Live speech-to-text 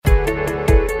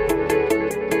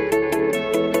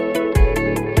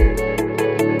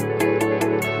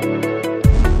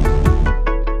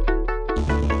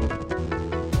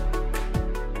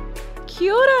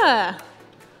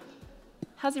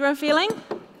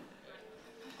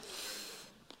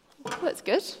That's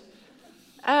good.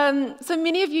 So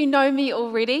many of you know me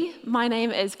already. My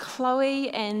name is Chloe,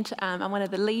 and I'm one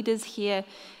of the leaders here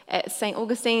at St.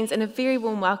 Augustine's, and a very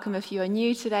warm welcome if you are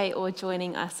new today or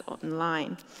joining us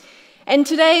online. And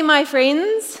today, my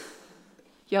friends,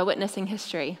 you're witnessing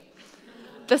history.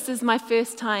 This is my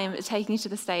first time taking you to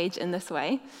the stage in this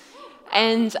way,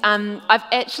 and I've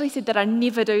actually said that I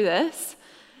never do this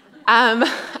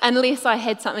unless I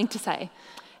had something to say.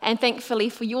 And thankfully,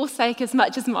 for your sake as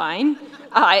much as mine,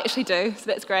 I actually do, so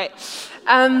that's great.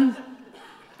 I'm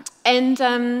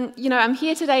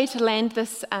here today to land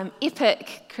this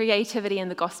epic Creativity in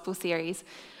the Gospel series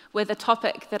with a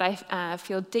topic that I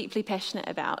feel deeply passionate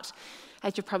about,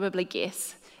 as you'll probably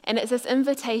guess. And it's this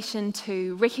invitation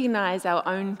to recognize our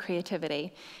own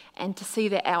creativity and to see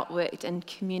that outworked in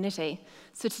community.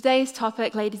 So today's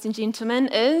topic, ladies and gentlemen,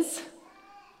 is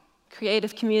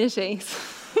creative communities.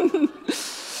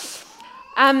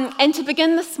 And to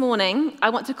begin this morning,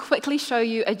 I want to quickly show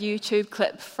you a YouTube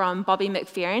clip from Bobby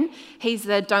McFerrin. He's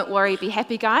the Don't Worry, Be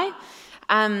Happy guy.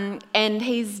 And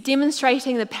he's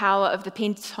demonstrating the power of the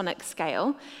pentatonic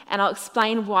scale. And I'll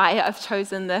explain why I've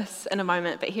chosen this in a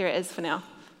moment, but here it is for now.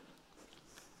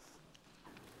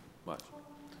 Watch.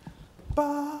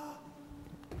 Ba,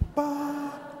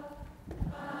 ba.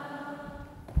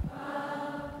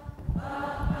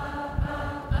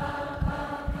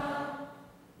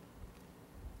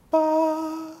 Ba,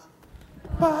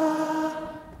 ba,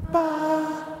 ba,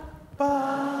 ba,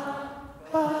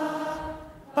 ba,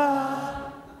 ba.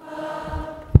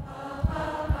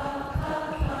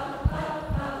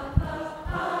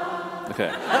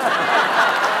 Okay.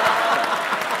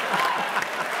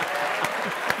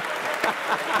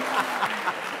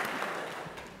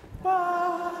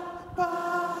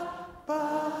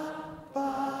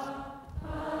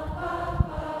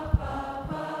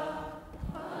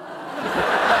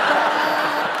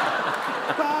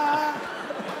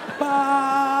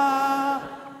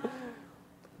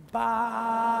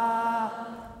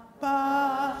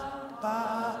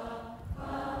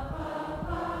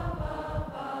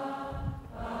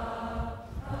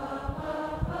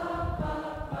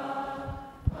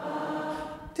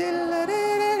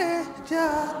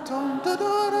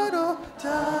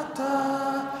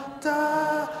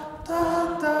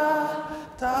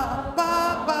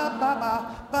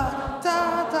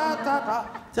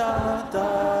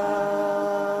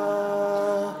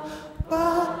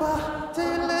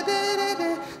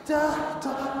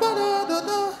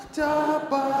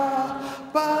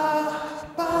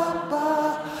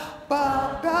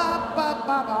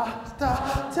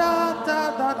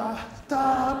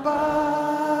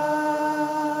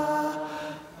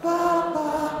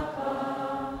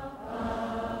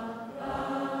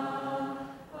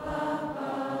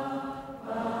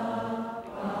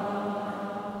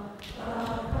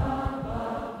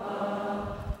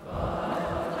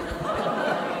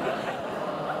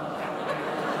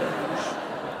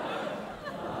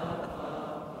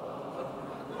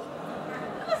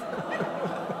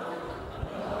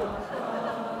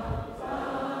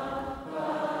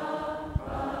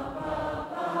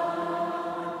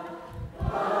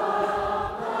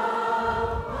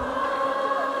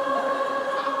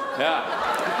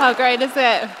 How great is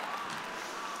it?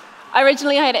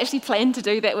 Originally, I had actually planned to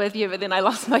do that with you, but then I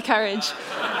lost my courage.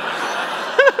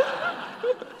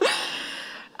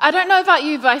 I don't know about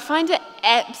you, but I find it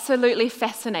absolutely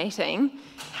fascinating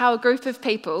how a group of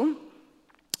people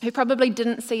who probably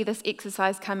didn't see this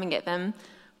exercise coming at them,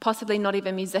 possibly not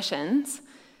even musicians,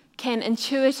 can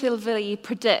intuitively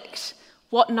predict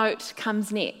what note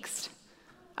comes next.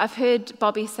 I've heard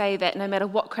Bobby say that no matter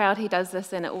what crowd he does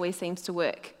this in, it always seems to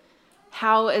work.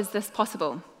 How is this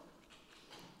possible?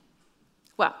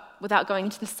 Well, without going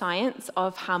into the science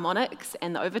of harmonics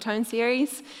and the overtone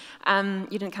series, you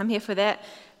didn't come here for that,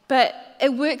 but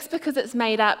it works because it's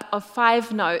made up of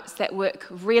 5 notes that work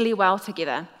really well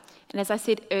together. And as I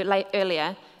said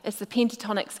earlier, it's the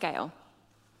pentatonic scale.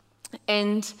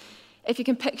 And if you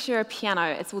can picture a piano,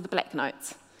 it's all the black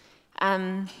notes.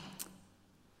 And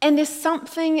there's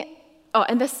something,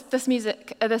 and this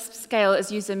scale is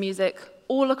used in music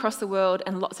all across the world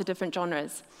in lots of different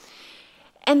genres.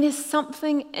 And there's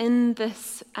something in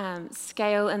this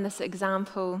scale, in this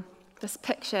example, this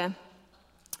picture,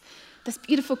 this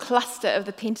beautiful cluster of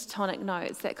the pentatonic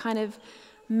notes that kind of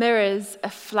mirrors a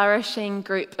flourishing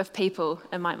group of people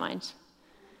in my mind.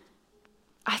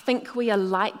 I think we are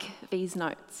like these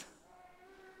notes.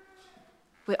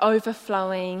 We're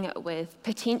overflowing with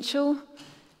potential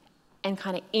and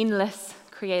kind of endless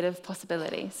creative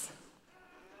possibilities.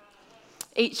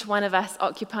 Each one of us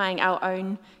occupying our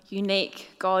own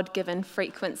unique God-given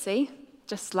frequency,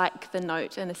 just like the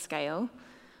note in a scale,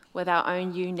 with our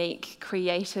own unique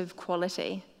creative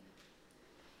quality.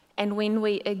 And when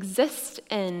we exist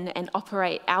in and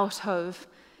operate out of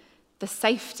the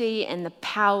safety and the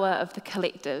power of the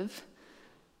collective,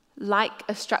 like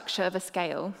a structure of a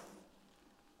scale,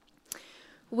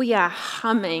 we are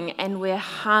humming and we're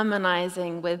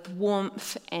harmonizing with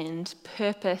warmth and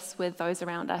purpose with those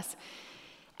around us.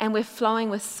 And we're flowing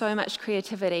with so much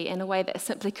creativity in a way that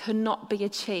simply could not be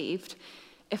achieved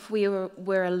if we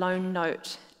were a lone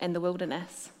note in the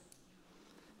wilderness.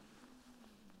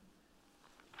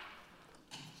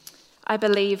 I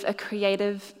believe a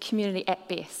creative community at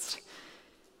best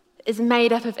is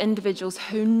made up of individuals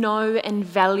who know and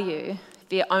value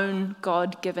their own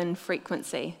God-given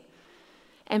frequency.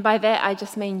 And by that, I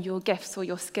just mean your gifts or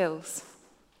your skills.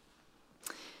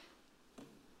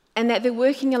 And that they're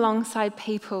working alongside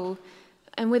people,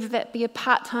 and whether that be a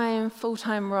part-time,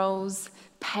 full-time roles,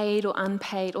 paid or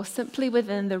unpaid, or simply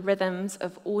within the rhythms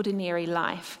of ordinary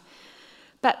life,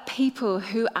 but people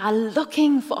who are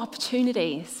looking for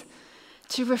opportunities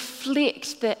to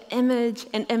reflect the image,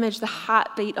 the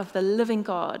heartbeat of the living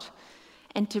God,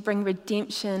 and to bring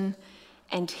redemption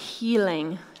and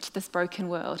healing to this broken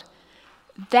world.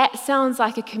 That sounds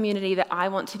like a community that I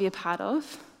want to be a part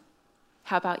of.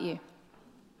 How about you?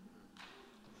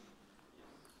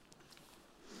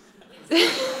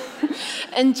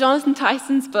 In Jonathan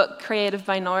Tyson's book, Creative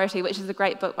Minority, which is a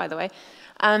great book, by the way,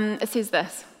 it says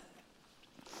this: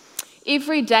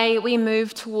 every day we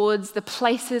move towards the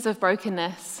places of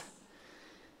brokenness.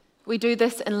 We do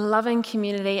this in loving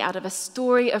community out of a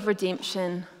story of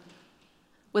redemption,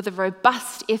 with a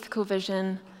robust ethical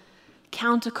vision,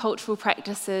 countercultural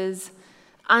practices,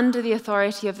 under the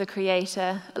authority of the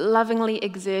Creator, lovingly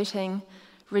exerting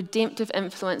redemptive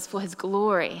influence for His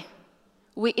glory.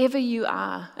 Wherever you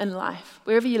are in life,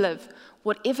 wherever you live,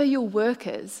 whatever your work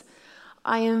is,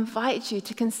 I invite you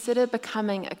to consider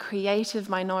becoming a creative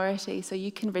minority so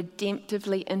you can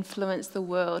redemptively influence the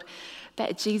world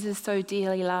that Jesus so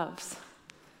dearly loves.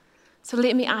 So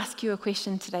let me ask you a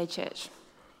question today, church.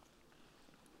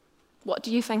 What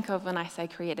do you think of when I say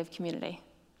creative community?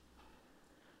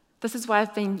 This is why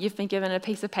you've been given a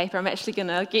piece of paper. I'm actually going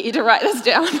to get you to write this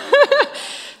down.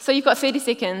 So you've got 30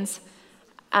 seconds.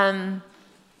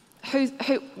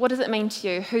 What does it mean to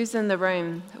you? Who's in the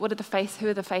room? Who are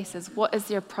the faces? What is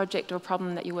your project or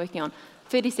problem that you're working on?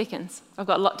 30 seconds. I've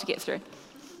got a lot to get through.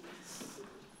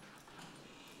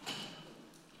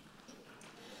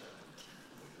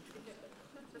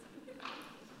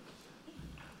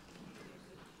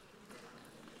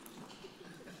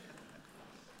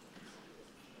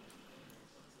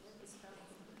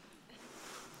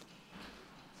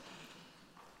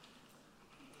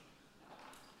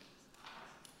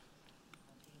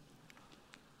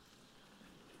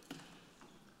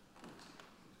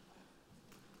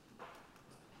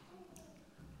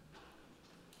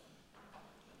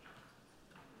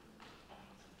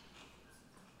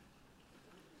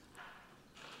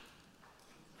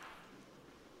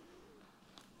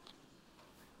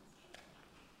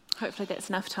 Hopefully that's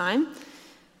enough time.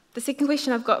 The second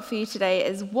question I've got for you today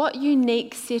is, what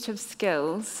unique set of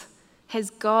skills has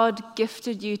God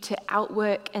gifted you to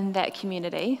outwork in that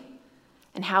community,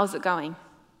 and how's it going?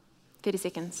 30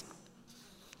 seconds.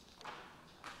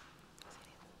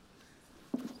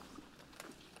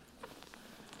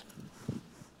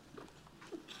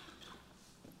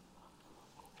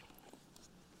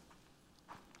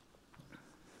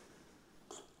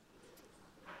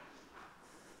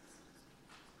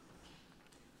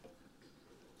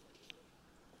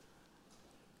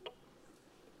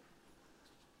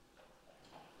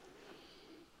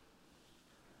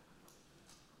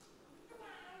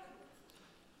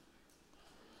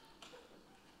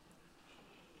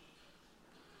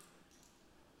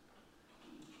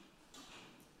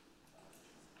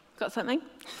 Got something?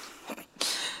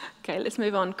 Okay, let's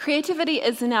move on. Creativity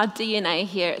is in our DNA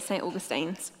here at St.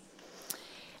 Augustine's.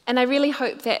 And I really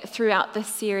hope that throughout this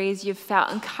series you've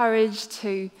felt encouraged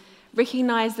to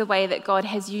recognize the way that God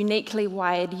has uniquely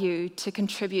wired you to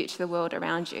contribute to the world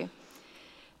around you.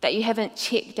 That you haven't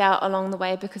checked out along the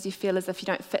way because you feel as if you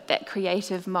don't fit that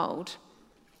creative mold.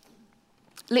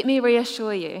 Let me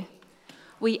reassure you,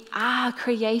 we are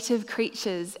creative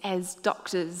creatures as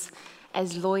doctors,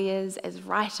 as lawyers, as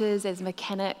writers, as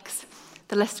mechanics.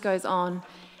 The list goes on.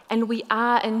 And we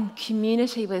are in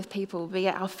community with people, be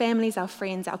it our families, our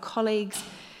friends, our colleagues,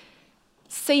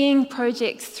 seeing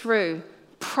projects through,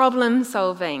 problem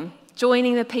solving,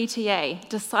 joining the PTA,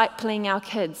 discipling our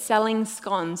kids, selling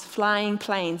scones, flying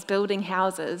planes, building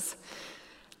houses.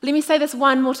 Let me say this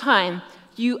one more time.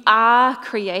 You are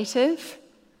creative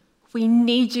We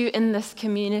need you in this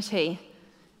community,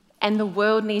 and the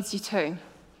world needs you too.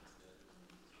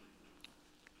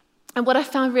 And what I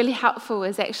found really helpful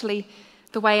is actually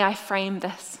the way I frame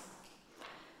this.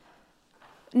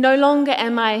 No longer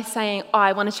am I saying,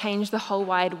 I want to change the whole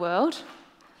wide world.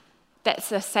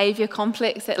 That's a savior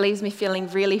complex that leaves me feeling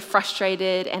really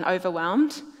frustrated and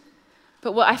overwhelmed.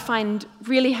 But what I find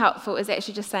really helpful is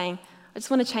actually just saying, I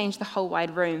just want to change the whole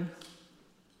wide room.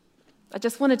 I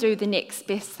just want to do the next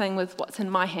best thing with what's in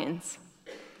my hands.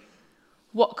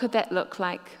 What could that look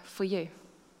like for you?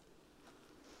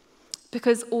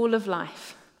 Because all of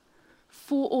life,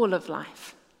 for all of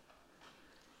life,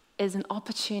 is an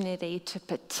opportunity to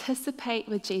participate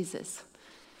with Jesus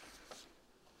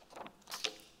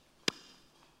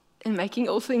in making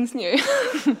all things new.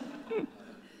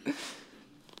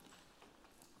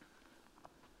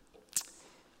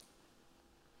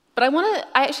 But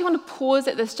I actually want to pause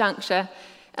at this juncture,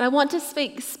 and I want to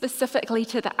speak specifically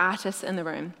to the artists in the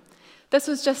room. This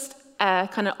was just a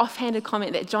kind of offhanded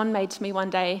comment that John made to me one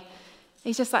day.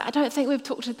 He's just like, I don't think we've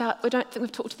talked to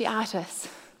the artists.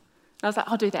 And I was like,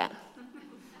 I'll do that.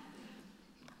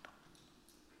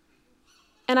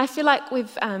 And I feel like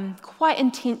we've quite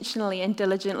intentionally and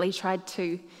diligently tried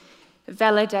to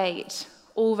validate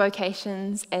all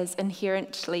vocations as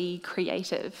inherently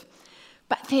creative.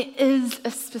 But there is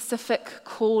a specific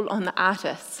call on the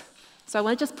artists. So I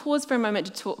want to just pause for a moment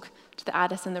to talk to the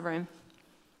artists in the room.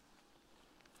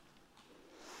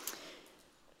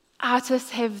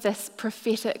 Artists have this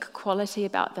prophetic quality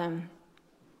about them.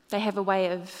 They have a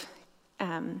way of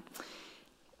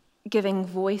giving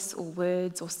voice or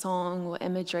words or song or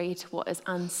imagery to what is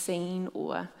unseen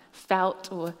or felt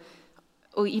or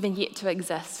even yet to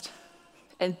exist.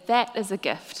 And that is a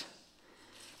gift.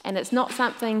 And it's not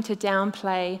something to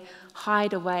downplay,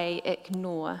 hide away,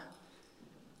 ignore.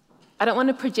 I don't want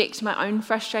to project my own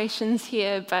frustrations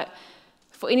here, but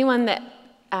for anyone that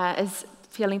is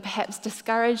feeling perhaps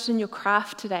discouraged in your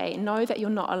craft today, know that you're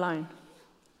not alone.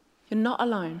 You're not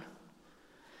alone.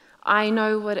 I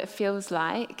know what it feels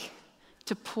like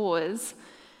to pause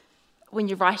when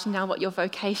you're writing down what your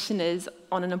vocation is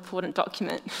on an important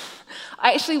document.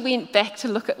 I actually went back to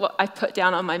look at what I put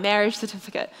down on my marriage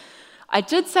certificate. I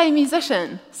did say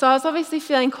musician, so I was obviously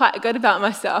feeling quite good about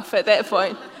myself at that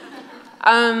point.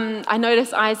 I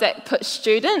noticed Isaac put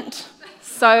student,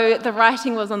 so the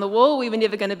writing was on the wall. We were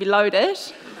never going to be loaded.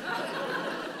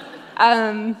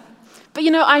 But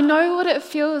I know what it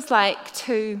feels like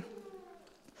to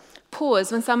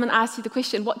pause when someone asks you the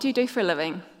question, what do you do for a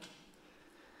living?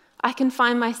 I can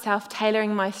find myself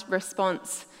tailoring my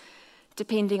response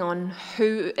depending on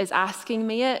who is asking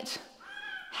me it,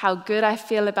 how good I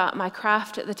feel about my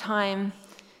craft at the time,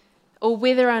 or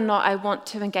whether or not I want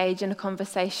to engage in a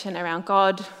conversation around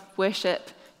God,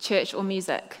 worship, church, or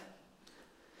music.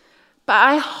 But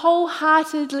I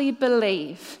wholeheartedly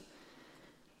believe,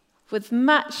 with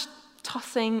much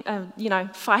tossing,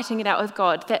 fighting it out with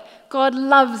God, that God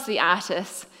loves the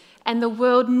artists and the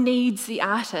world needs the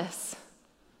artists.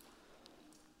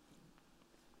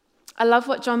 I love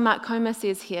what John Mark Comer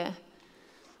says here.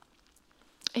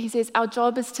 He says, our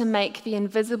job is to make the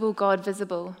invisible God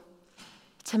visible,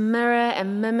 to mirror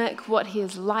and mimic what he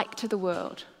is like to the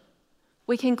world.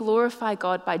 We can glorify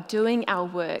God by doing our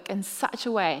work in such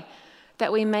a way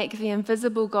that we make the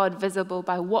invisible God visible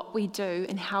by what we do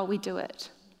and how we do it.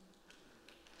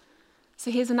 So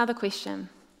here's another question,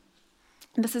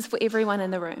 and this is for everyone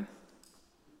in the room.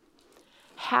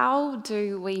 How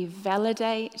do we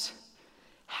validate?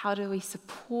 How do we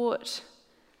support?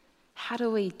 How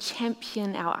do we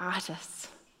champion our artists?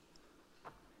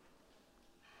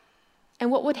 And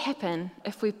what would happen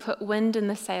if we put wind in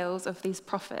the sails of these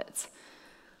prophets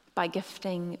by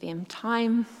gifting them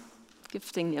time,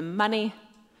 gifting them money,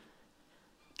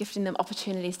 gifting them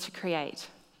opportunities to create?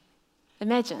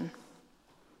 Imagine.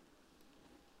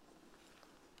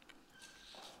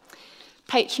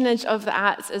 Patronage of the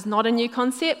arts is not a new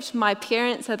concept. My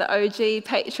parents are the OG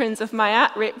patrons of my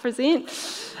art, represent.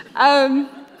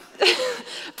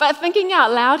 But thinking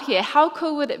out loud here, how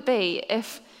cool would it be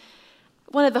if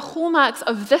one of the hallmarks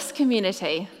of this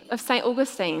community, of St.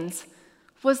 Augustine's,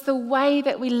 was the way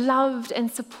that we loved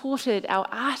and supported our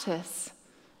artists?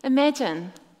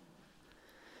 Imagine.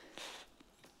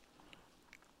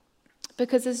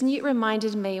 Because as Newt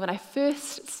reminded me when I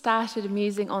first started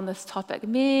musing on this topic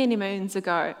many moons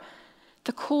ago,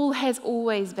 the call has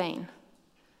always been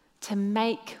to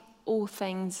make all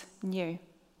things new.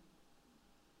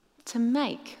 To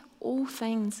make all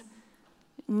things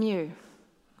new.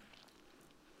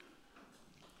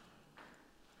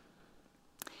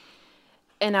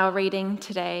 In our reading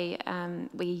today,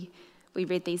 we We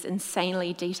read these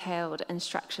insanely detailed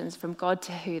instructions from God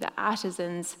to the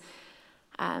artisans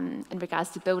in regards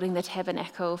to building the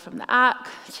tabernacle, from the ark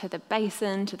to the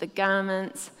basin to the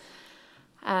garments.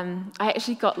 I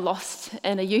actually got lost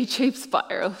in a YouTube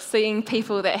spiral seeing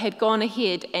people that had gone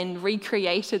ahead and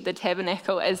recreated the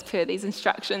tabernacle as per these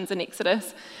instructions in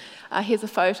Exodus. Here's a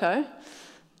photo.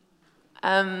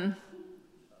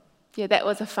 Yeah, that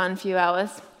was a fun few hours.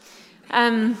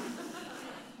 And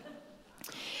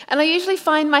I usually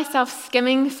find myself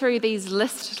skimming through these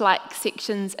list-like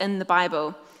sections in the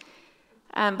Bible.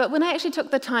 But when I actually took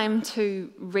the time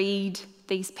to read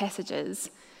these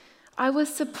passages, I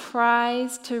was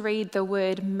surprised to read the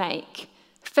word make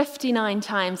 59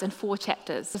 times in 4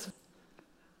 chapters.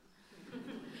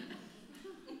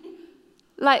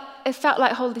 It felt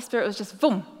like Holy Spirit was just,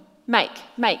 boom, make.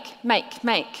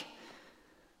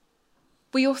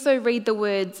 We also read the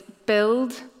words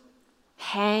build,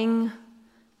 hang,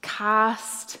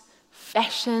 cast,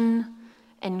 fashion,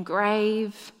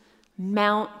 engrave,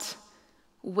 mount,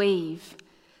 weave.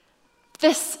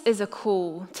 This is a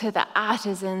call to the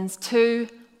artisans to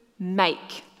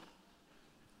make.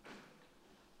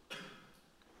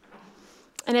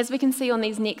 And as we can see on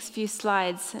these next few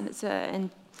slides, and it's a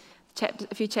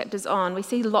few chapters on, we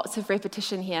see lots of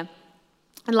repetition here.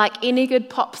 And like any good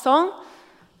pop song,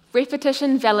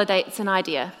 repetition validates an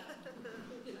idea.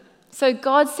 So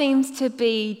God seems to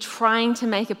be trying to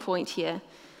make a point here.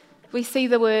 We see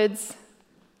the words,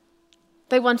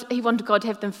 He wanted God to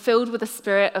have them filled with a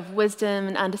spirit of wisdom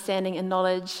and understanding and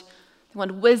knowledge. He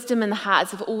wanted wisdom in the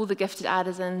hearts of all the gifted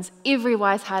artisans. Every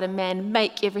wise-hearted man,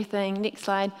 make everything. Next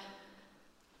slide.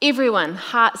 Everyone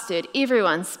heart-stirred,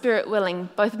 everyone spirit-willing,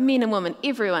 both men and women,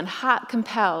 everyone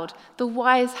heart-compelled. The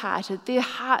wise-hearted, their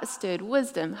heart-stirred,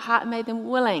 wisdom, heart made them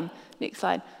willing. Next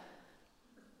slide.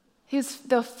 They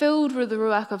were filled with the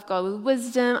Ruach of God, with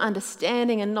wisdom,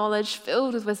 understanding, and knowledge,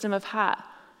 filled with wisdom of heart.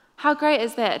 How great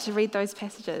is that to read those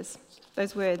passages,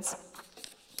 those words?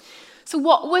 So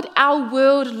what would our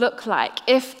world look like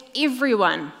if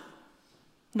everyone,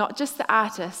 not just the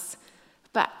artists,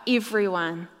 but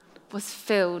everyone was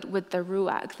filled with the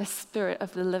Ruach, the Spirit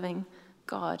of the living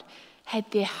God,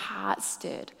 had their hearts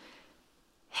stirred,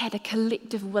 had a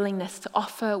collective willingness to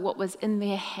offer what was in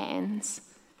their hands,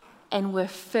 and were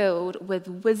filled with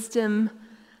wisdom,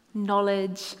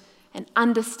 knowledge, and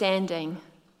understanding?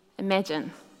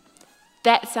 Imagine.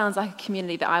 That sounds like a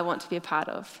community that I want to be a part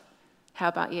of. How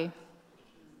about you?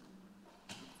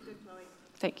 Good, Chloe.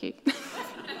 Thank you.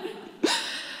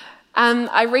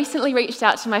 I recently reached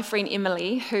out to my friend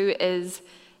Emily, who is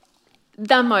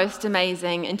the most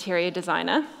amazing interior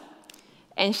designer,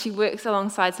 and she works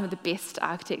alongside some of the best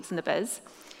architects in the biz.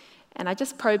 And I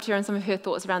just probed her on some of her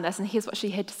thoughts around this, and here's what she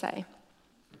had to say.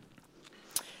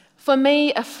 For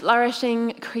me, a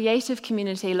flourishing, creative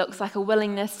community looks like a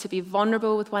willingness to be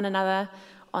vulnerable with one another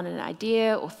on an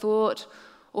idea or thought,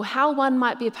 or how one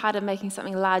might be a part of making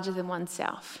something larger than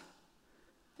oneself.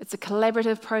 It's a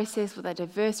collaborative process with a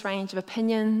diverse range of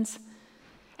opinions,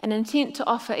 an intent to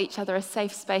offer each other a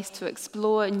safe space to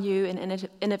explore new and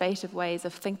innovative ways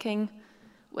of thinking,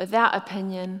 without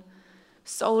opinion,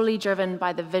 solely driven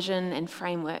by the vision and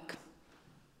framework.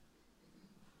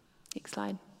 Next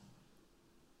slide.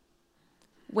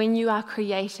 When you are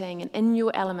creating and in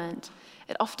your element,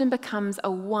 it often becomes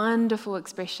a wonderful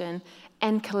expression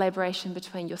and collaboration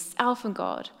between yourself and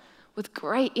God, with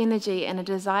great energy and a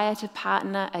desire to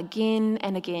partner again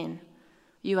and again.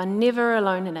 You are never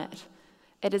alone in it.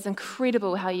 It is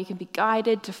incredible how you can be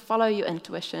guided to follow your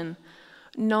intuition,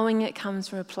 knowing it comes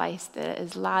from a place that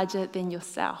is larger than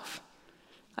yourself.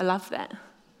 I love that.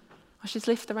 Oh, she's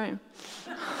left the room.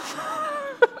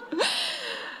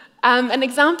 An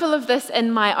example of this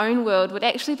in my own world would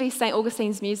actually be St.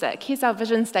 Augustine's music. Here's our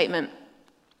vision statement.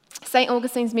 St.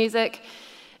 Augustine's music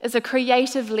is a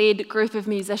creative-led group of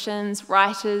musicians,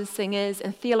 writers, singers,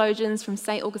 and theologians from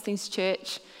St. Augustine's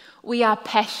Church. We are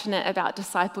passionate about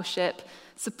discipleship,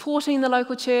 supporting the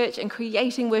local church, and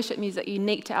creating worship music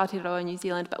unique to Aotearoa, New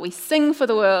Zealand, but we sing for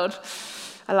the world.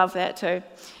 I love that too.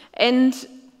 And,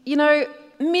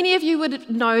 many of you would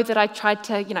know that I tried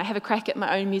to, have a crack at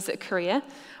my own music career.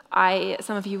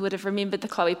 Some of you would have remembered the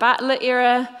Chloe Bartlett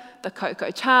era, the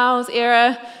Coco Charles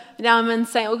era. Now I'm in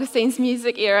St. Augustine's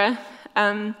music era.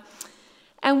 And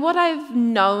what I've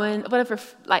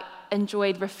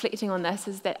enjoyed reflecting on this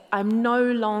is that I'm no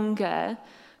longer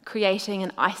creating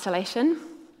in isolation.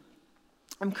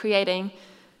 I'm creating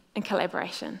in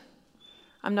collaboration.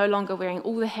 I'm no longer wearing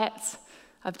all the hats.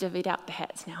 I've divvied out the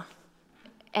hats now.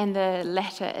 And the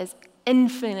latter is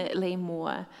infinitely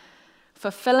more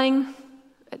fulfilling,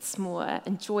 it's more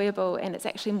enjoyable, and it's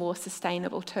actually more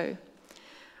sustainable too.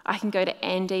 I can go to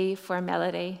Andy for a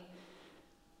melody.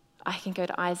 I can go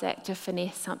to Isaac to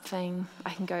finesse something.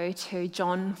 I can go to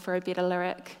John for a better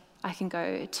lyric. I can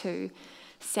go to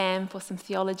Sam for some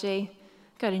theology.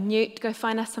 Go to Newt, go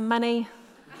find us some money.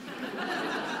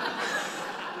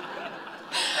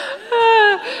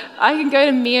 I can go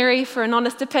to Mary for an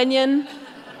honest opinion.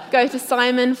 Go to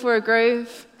Simon for a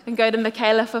groove. And go to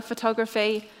Michaela for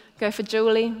photography. Go for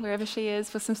Julie, wherever she is,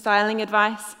 for some styling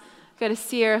advice. Go to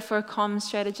Sarah for a comms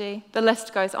strategy. The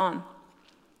list goes on.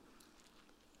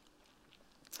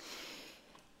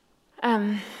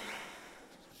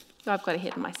 I've got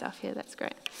ahead of myself here, that's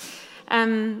great.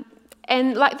 And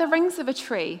like the rings of a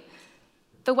tree,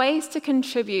 the ways to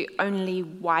contribute only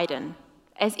widen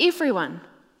as everyone,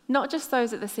 not just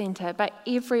those at the centre, but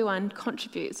everyone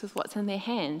contributes with what's in their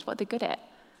hand, what they're good at.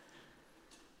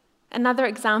 Another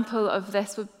example of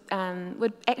this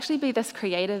would actually be this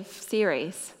creative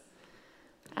series.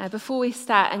 Before we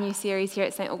start a new series here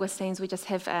at St. Augustine's,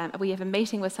 we have a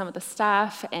meeting with some of the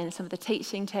staff and some of the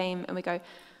teaching team, and we kind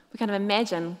of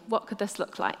imagine what could this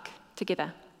look like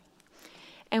together.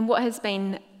 And what has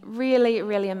been really,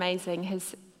 really amazing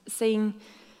is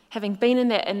having been in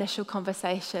that initial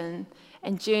conversation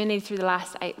and journeyed through the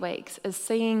last 8 weeks, is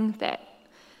seeing that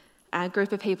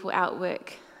group of people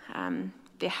outwork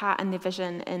their heart and their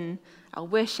vision in our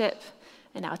worship,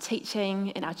 in our teaching,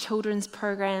 in our children's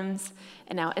programs,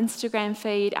 in our Instagram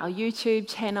feed, our YouTube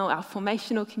channel, our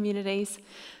formational communities.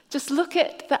 Just look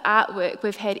at the artwork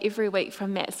we've had every week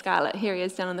from Matt Scarlett. Here he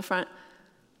is down on the front.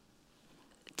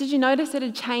 Did you notice it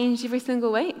had changed every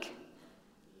single week?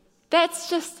 That's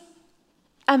just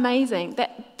amazing.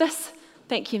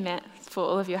 Thank you, Matt, for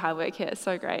all of your hard work here. It's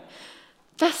so great.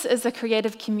 This is a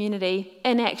creative community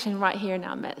in action right here in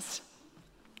our midst.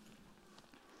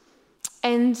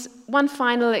 And one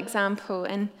final example,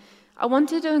 and I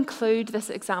wanted to include this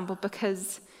example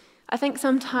because I think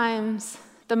sometimes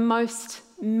the most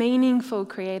meaningful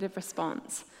creative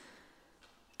response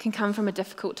can come from a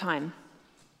difficult time.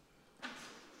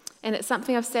 And it's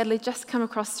something I've sadly just come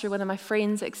across through one of my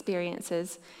friends'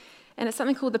 experiences, and it's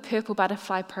something called the Purple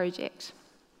Butterfly Project.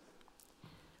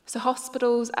 So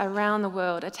hospitals around the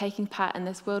world are taking part in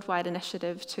this worldwide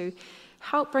initiative to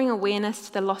help bring awareness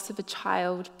to the loss of a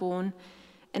child born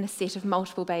in a set of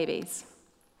multiple babies.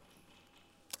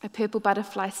 A purple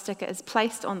butterfly sticker is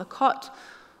placed on the cot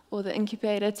or the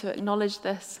incubator to acknowledge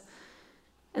this,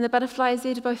 and the butterfly is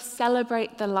there to both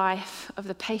celebrate the life of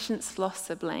the patient's lost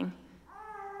sibling,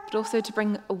 but also to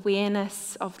bring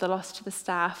awareness of the loss to the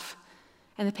staff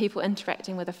and the people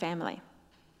interacting with the family.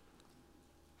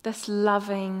 This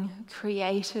loving,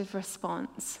 creative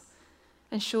response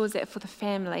ensures that for the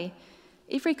family,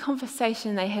 every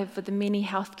conversation they have with the many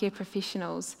healthcare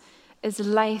professionals is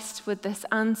laced with this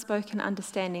unspoken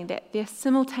understanding that they're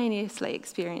simultaneously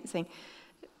experiencing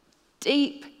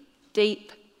deep,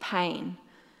 deep pain,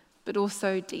 but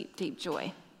also deep, deep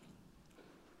joy.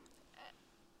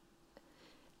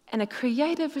 And a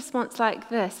creative response like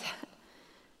this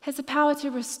has the power to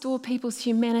restore people's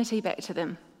humanity back to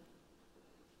them,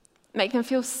 make them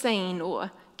feel seen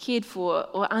or cared for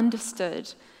or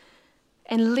understood,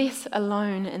 and less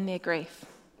alone in their grief.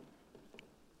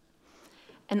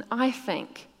 And I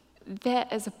think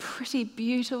that is a pretty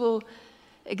beautiful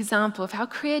example of how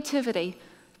creativity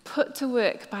put to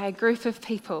work by a group of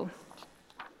people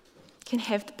can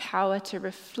have the power to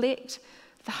reflect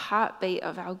the heartbeat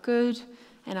of our good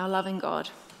and our loving God.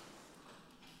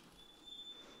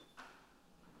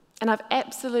 And I've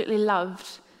absolutely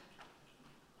loved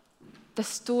the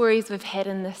stories we've had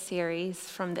in this series,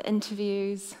 from the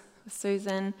interviews with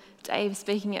Susan, Dave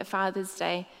speaking at Father's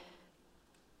Day.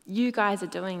 You guys are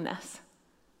doing this.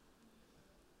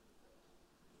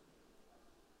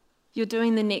 You're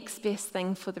doing the next best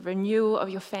thing for the renewal of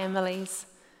your families,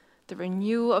 the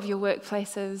renewal of your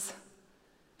workplaces,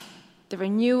 the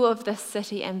renewal of this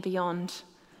city and beyond.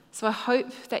 So I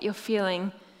hope that you're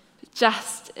feeling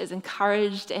just as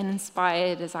encouraged and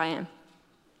inspired as I am.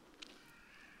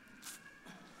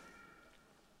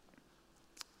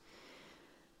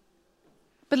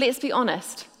 But let's be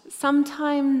honest,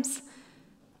 sometimes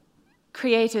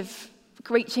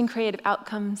reaching creative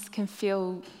outcomes can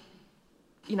feel,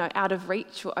 out of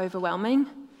reach or overwhelming,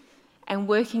 and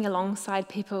working alongside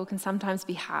people can sometimes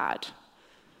be hard.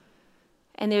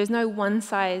 And there is no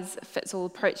one-size-fits-all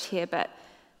approach here, but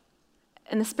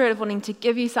in the spirit of wanting to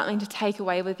give you something to take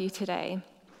away with you today,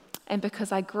 and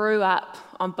because I grew up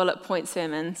on bullet point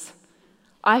sermons,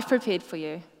 I've prepared for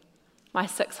you my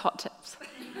 6 hot tips.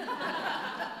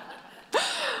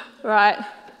 Right,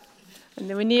 and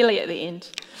then we're nearly at the end.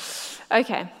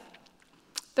 Okay,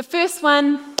 the first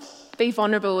one, be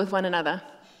vulnerable with one another.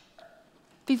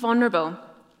 Be vulnerable.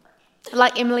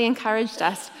 Like Emily encouraged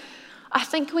us, I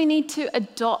think we need to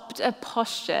adopt a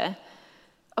posture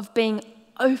of being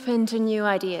open to new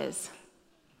ideas,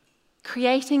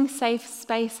 creating safe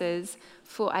spaces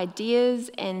for ideas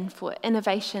and for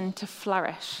innovation to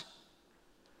flourish.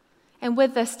 And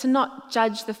with this, to not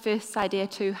judge the first idea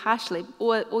too harshly,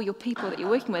 or your people that you're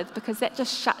working with, because that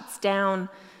just shuts down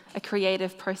a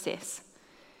creative process.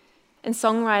 In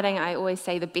songwriting, I always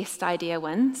say the best idea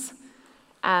wins.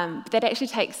 But that actually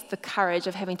takes the courage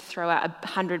of having to throw out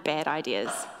 100 bad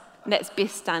ideas. And that's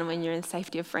best done when you're in the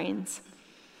safety of friends.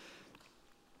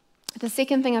 The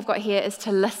second thing I've got here is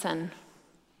to listen.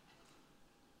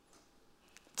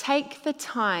 Take the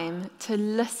time to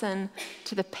listen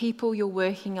to the people you're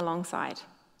working alongside.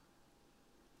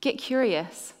 Get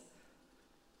curious.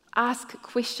 Ask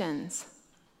questions.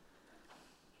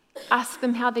 Ask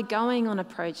them how they're going on a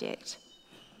project.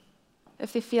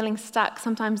 If they're feeling stuck,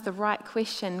 sometimes the right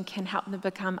question can help them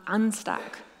become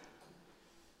unstuck.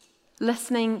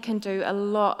 Listening can do a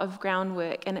lot of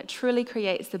groundwork, and it truly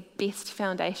creates the best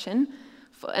foundation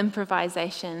for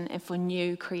improvisation and for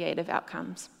new creative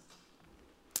outcomes.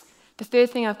 The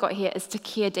third thing I've got here is to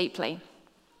care deeply.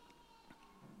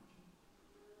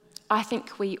 I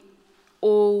think we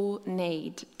all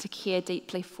need to care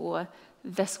deeply for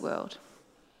this world.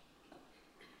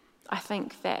 I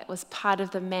think that was part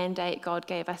of the mandate God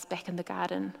gave us back in the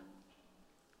garden.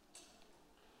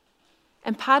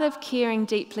 And part of caring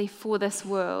deeply for this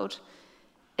world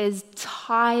is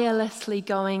tirelessly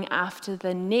going after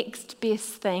the next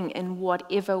best thing in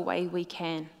whatever way we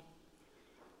can.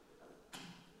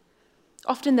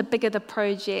 Often the bigger the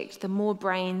project, the more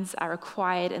brains are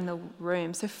required in the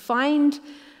room. So find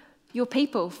your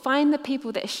people, find the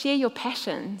people that share your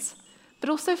passions,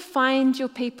 but also find your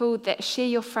people that share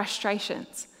your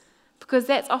frustrations, because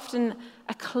that's often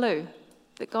a clue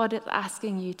that God is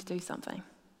asking you to do something.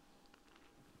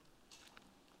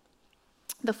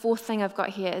 The fourth thing I've got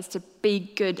here is to be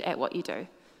good at what you do.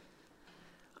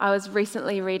 I was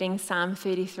recently reading Psalm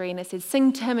 33 and it said,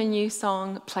 "Sing to him a new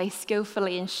song, play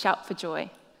skillfully and shout for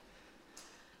joy."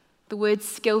 The word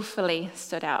skillfully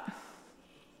stood out.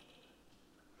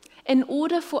 In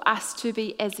order for us to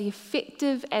be as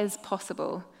effective as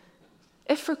possible,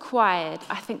 if required,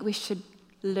 I think we should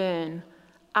learn,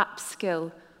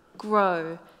 upskill,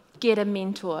 grow, get a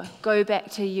mentor, go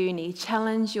back to uni,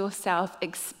 challenge yourself,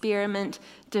 experiment,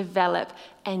 develop,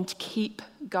 and keep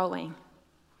going.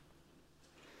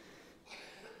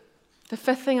 The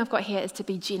fifth thing I've got here is to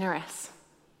be generous.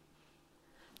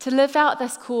 To live out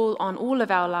this call on all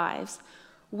of our lives,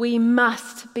 we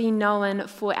must be known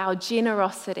for our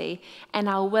generosity and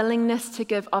our willingness to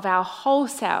give of our whole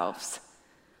selves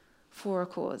for a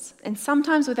cause, and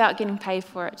sometimes without getting paid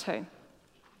for it too.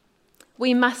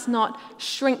 We must not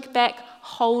shrink back,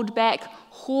 hold back,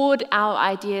 hoard our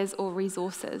ideas or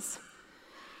resources.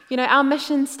 You know, our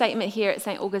mission statement here at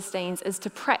St. Augustine's is to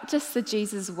practice the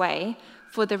Jesus way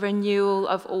for the renewal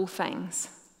of all things.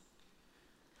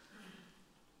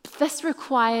 This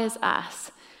requires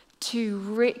us to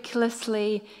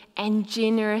recklessly and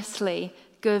generously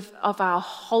give of our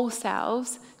whole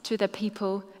selves to the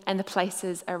people and the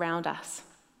places around us.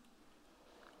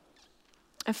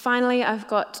 And finally, I've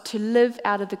got to live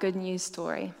out of the good news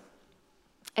story.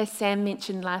 As Sam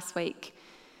mentioned last week,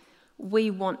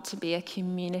 we want to be a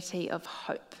community of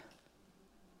hope.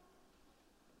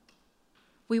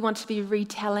 We want to be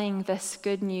retelling this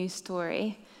good news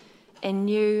story in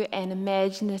new and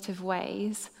imaginative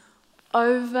ways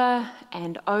over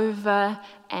and over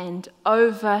and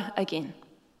over again,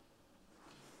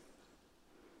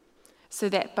 so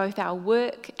that both our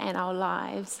work and our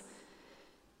lives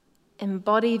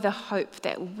embody the hope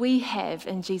that we have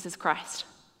in Jesus Christ.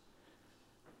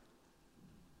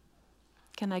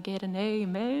 Can I get an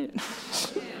amen?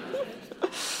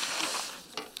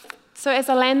 So as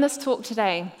I land this talk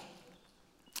today,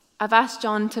 I've asked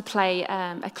John to play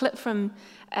a clip from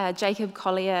Jacob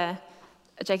Collier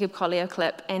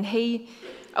clip, and I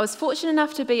was fortunate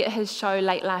enough to be at his show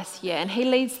late last year, and he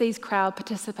leads these crowd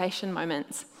participation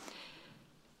moments.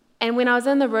 And when I was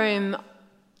in the room,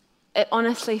 it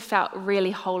honestly felt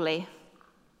really holy.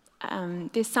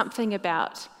 There's something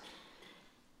about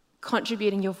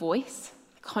contributing your voice,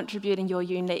 contributing your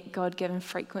unique God-given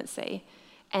frequency,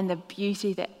 and the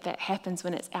beauty that happens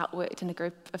when it's outworked in a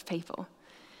group of people.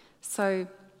 So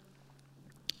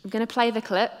I'm going to play the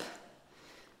clip,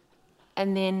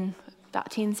 and then about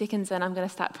 10 seconds in, I'm going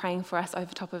to start praying for us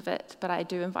over top of it, but I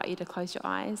do invite you to close your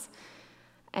eyes,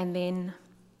 and then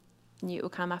Newt will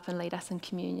come up and lead us in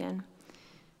communion.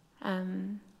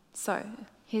 So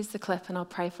here's the clip, and I'll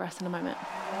pray for us in a moment.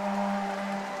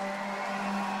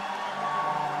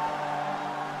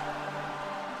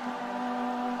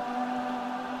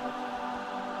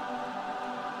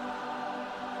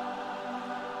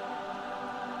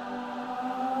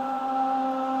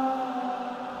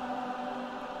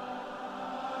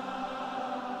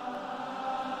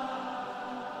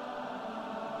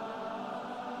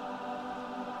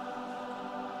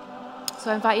 So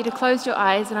I invite you to close your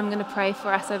eyes, and I'm going to pray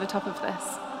for us over top of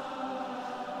this.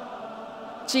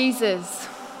 Jesus,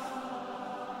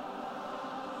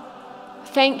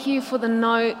 thank you for the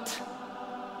note,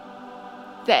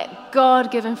 that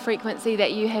God-given frequency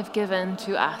that you have given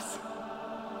to us.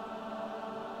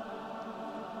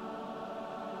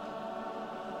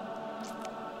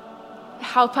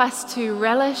 Help us to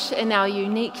relish in our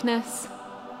uniqueness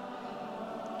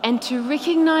and to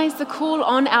recognize the call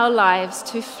on our lives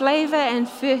to flavor and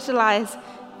fertilize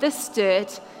this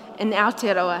dirt in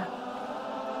Aotearoa.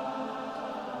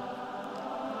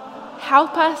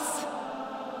 Help us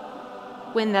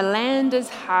when the land is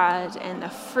hard and the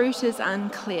fruit is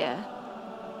unclear.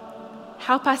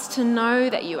 Help us to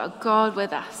know that you are God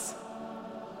with us.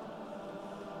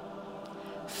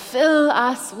 Fill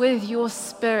us with your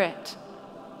Spirit.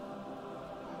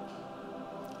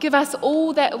 Give us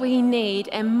all that we need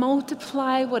and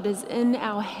multiply what is in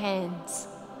our hands.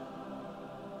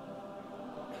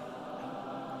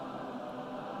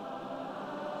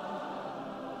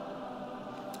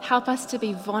 Help us to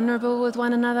be vulnerable with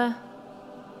one another.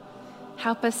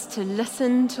 Help us to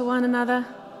listen to one another.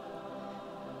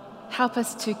 Help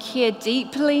us to care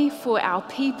deeply for our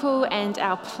people and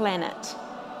our planet.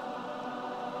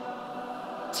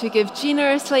 To give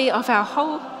generously of our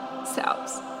whole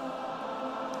selves.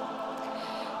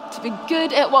 To be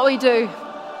good at what we do.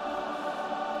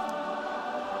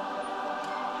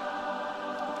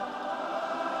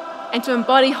 And to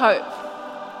embody hope.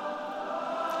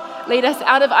 Lead us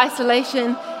out of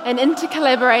isolation and into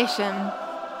collaboration.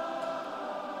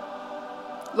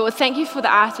 Lord, thank you for the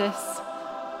artists.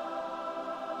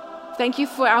 Thank you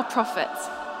for our prophets.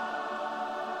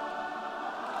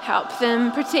 Help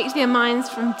them protect their minds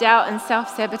from doubt and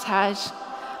self-sabotage.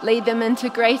 Lead them into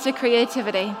greater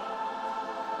creativity.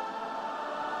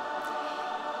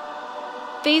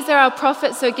 These are our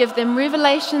prophets, so give them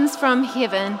revelations from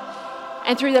heaven.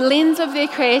 And through the lens of their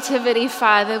creativity,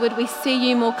 Father, would we see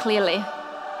you more clearly.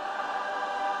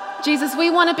 Jesus,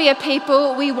 we want to be a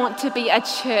people, we want to be a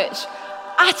church,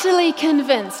 utterly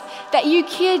convinced that you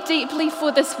care deeply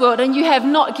for this world and you have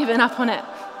not given up on it.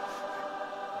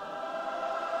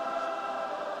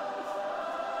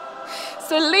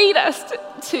 So lead us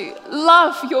to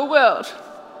love your world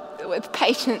with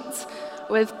patience,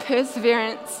 with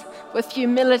perseverance, with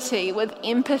humility, with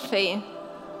empathy,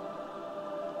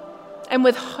 and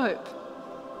with hope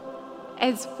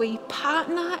as we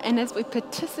partner and as we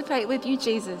participate with you,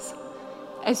 Jesus,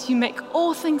 as you make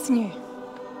all things new.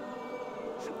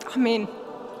 Amen.